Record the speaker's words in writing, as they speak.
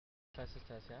closest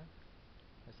to us, yeah?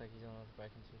 Looks like he's on with a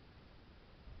breaking too.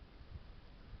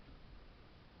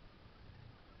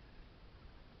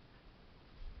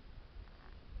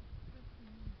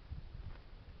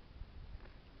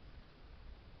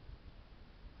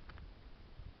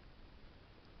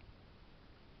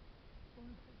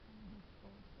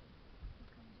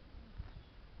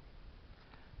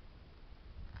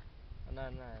 No,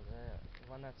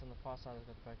 the one that's on the far side has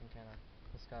got the broken canine.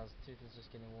 This guy's tooth is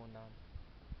just getting worn down.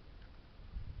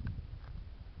 I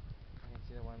can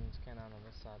see the one's canine on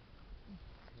this side.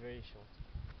 It's very short.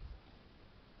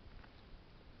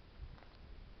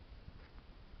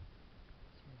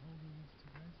 So how old are these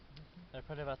two guys? They're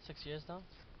probably about 6 years now.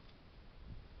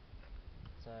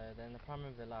 So they're in the prime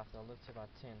of their life. They'll live to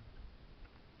about 10.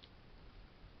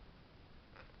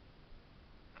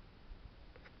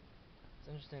 It's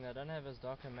interesting, they don't have as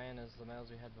dark a mane as the males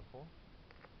we had before.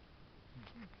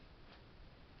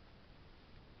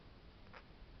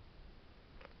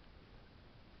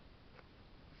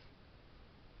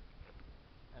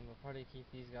 And we'll probably keep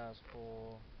these guys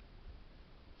for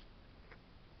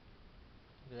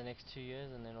the next 2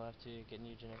 years, and then we'll have to get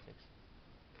new genetics.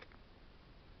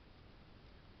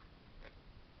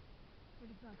 But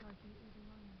it's not hard to eat with a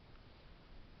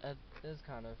lion. It is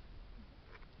kind of.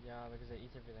 Yeah, because they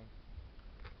eat everything.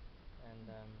 And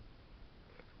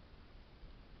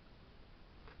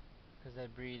because they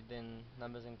breed, then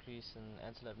numbers increase and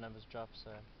antelope numbers drop, so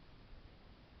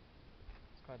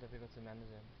it's quite difficult to manage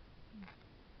them.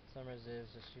 Some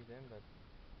reserves just shoot them, but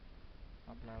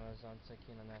upnumbers aren't so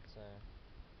keen on that, so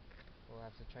we'll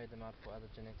have to trade them out for other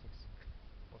genetics,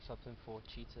 or swap them for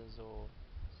cheetahs or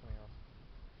something else.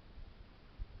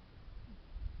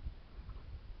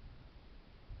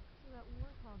 So that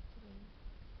warthog today,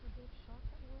 did they shot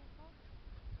that warthog?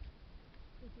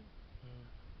 They did.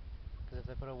 Because if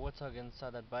they put a warthog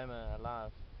inside that boma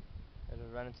alive, it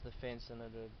would run into the fence and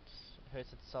it would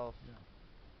hurt itself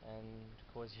and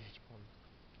cause huge problems.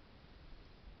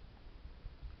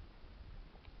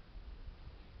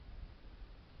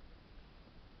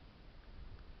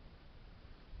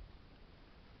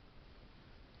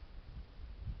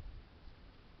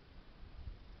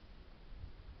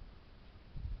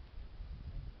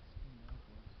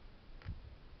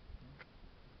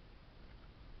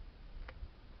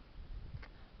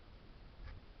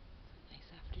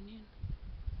 Nice afternoon.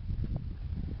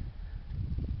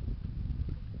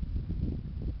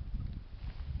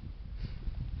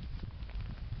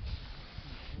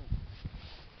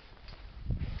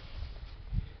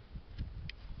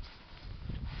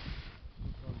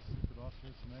 We'll probably sleep it off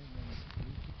here tonight and then release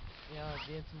it. Yeah,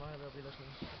 again tomorrow they'll be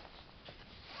looking.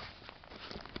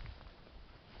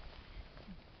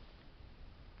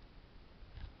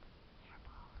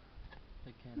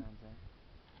 Big canines, eh?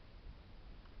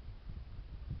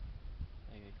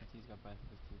 There you go, you can see he's got both of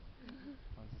his teeth.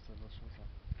 One's just a little shorter.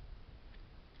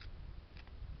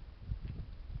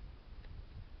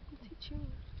 What's he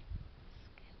chewing?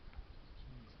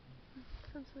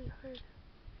 Sounds really hard.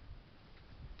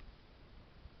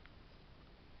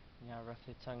 You know how rough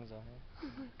their tongues are, eh?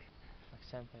 Oh my goodness. Like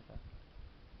sandpaper.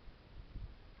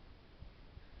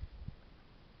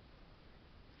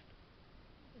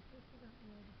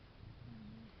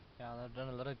 Yeah, they've done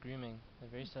a lot of grooming. They're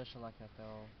very social like that.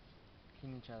 They'll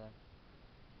clean each other.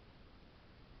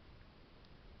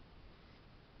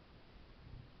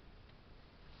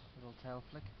 Little tail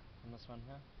flick on this one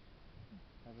here.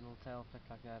 A little tail flick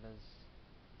like that is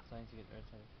starting to get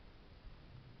irritated.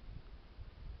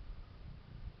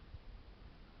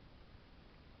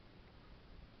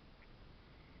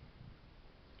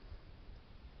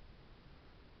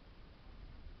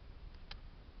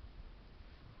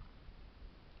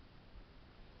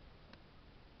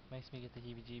 Makes me get the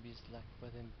heebie-jeebies like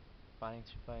with him biting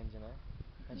through bones, you know?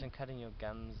 Imagine cutting your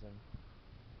gums and...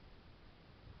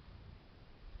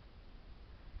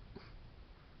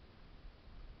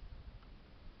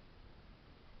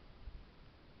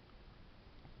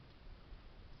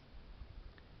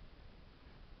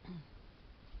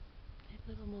 They have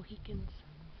little Mohicans.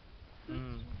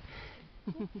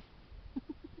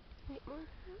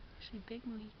 Actually big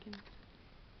Mohicans.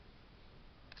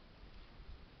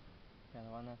 Yeah,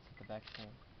 the one that's at the back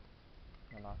still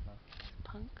alive now. It's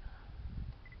Punk.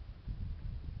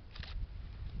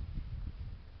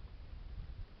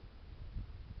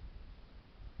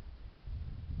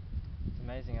 It's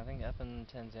amazing. I think up in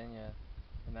Tanzania,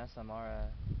 the Masai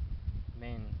Mara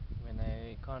men, when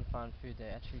they can't find food, they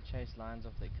actually chase lions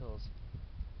off their kills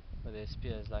with their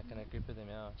spears, like in a group of them,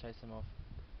 yeah, chase them off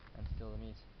and steal the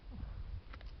meat.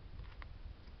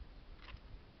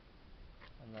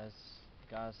 And those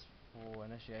guys for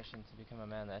initiation to become a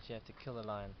man, they actually have to kill a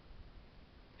lion.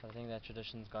 But I think that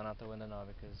tradition's gone out the window now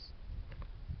because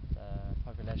the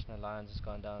population of lions has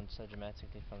gone down so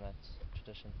dramatically from that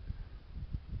tradition.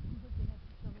 Would they have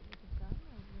to kill it with a gun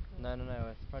or with a...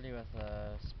 No, probably with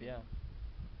a spear.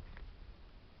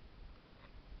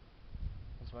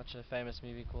 Let's watch a famous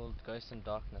movie called Ghost in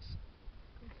Darkness.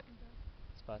 Ghost in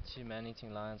Darkness? It's about two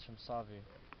man-eating lions from Savu.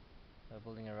 They were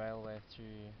building a railway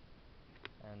through,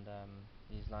 and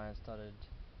these lions started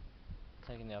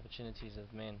taking the opportunities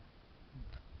of men.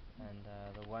 And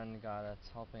the one guy that's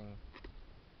helping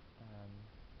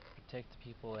protect the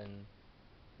people and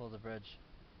build a bridge,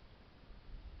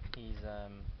 he's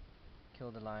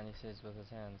killed the lion, he says, with his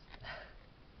hands.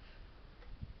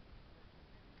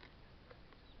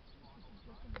 Just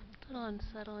looking at It's a little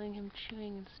unsettling, him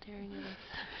chewing and staring at us.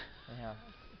 Yeah.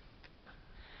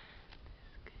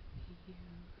 This could be you.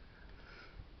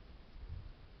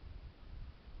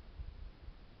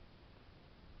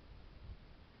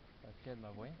 Good, my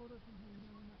boy. Get a photo from here. No,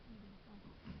 we're not eating. Oh.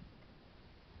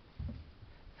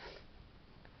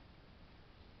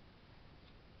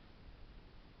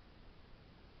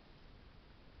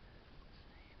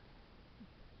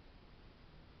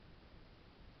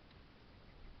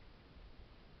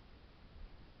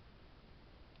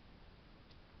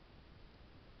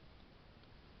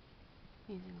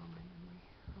 Using all my memory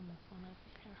on the phone up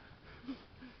here.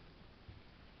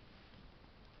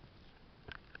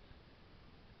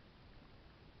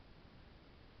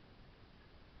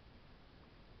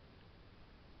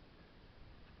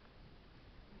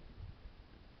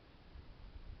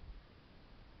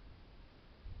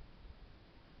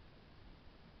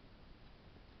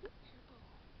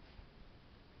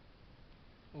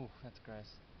 Ooh, that's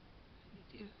gross.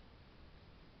 You do.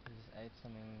 He just ate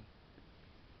something.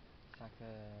 It's like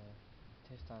a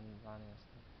intestine lining or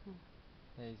something. Hmm.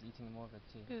 Yeah, he's eating more of it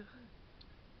too. Ugh.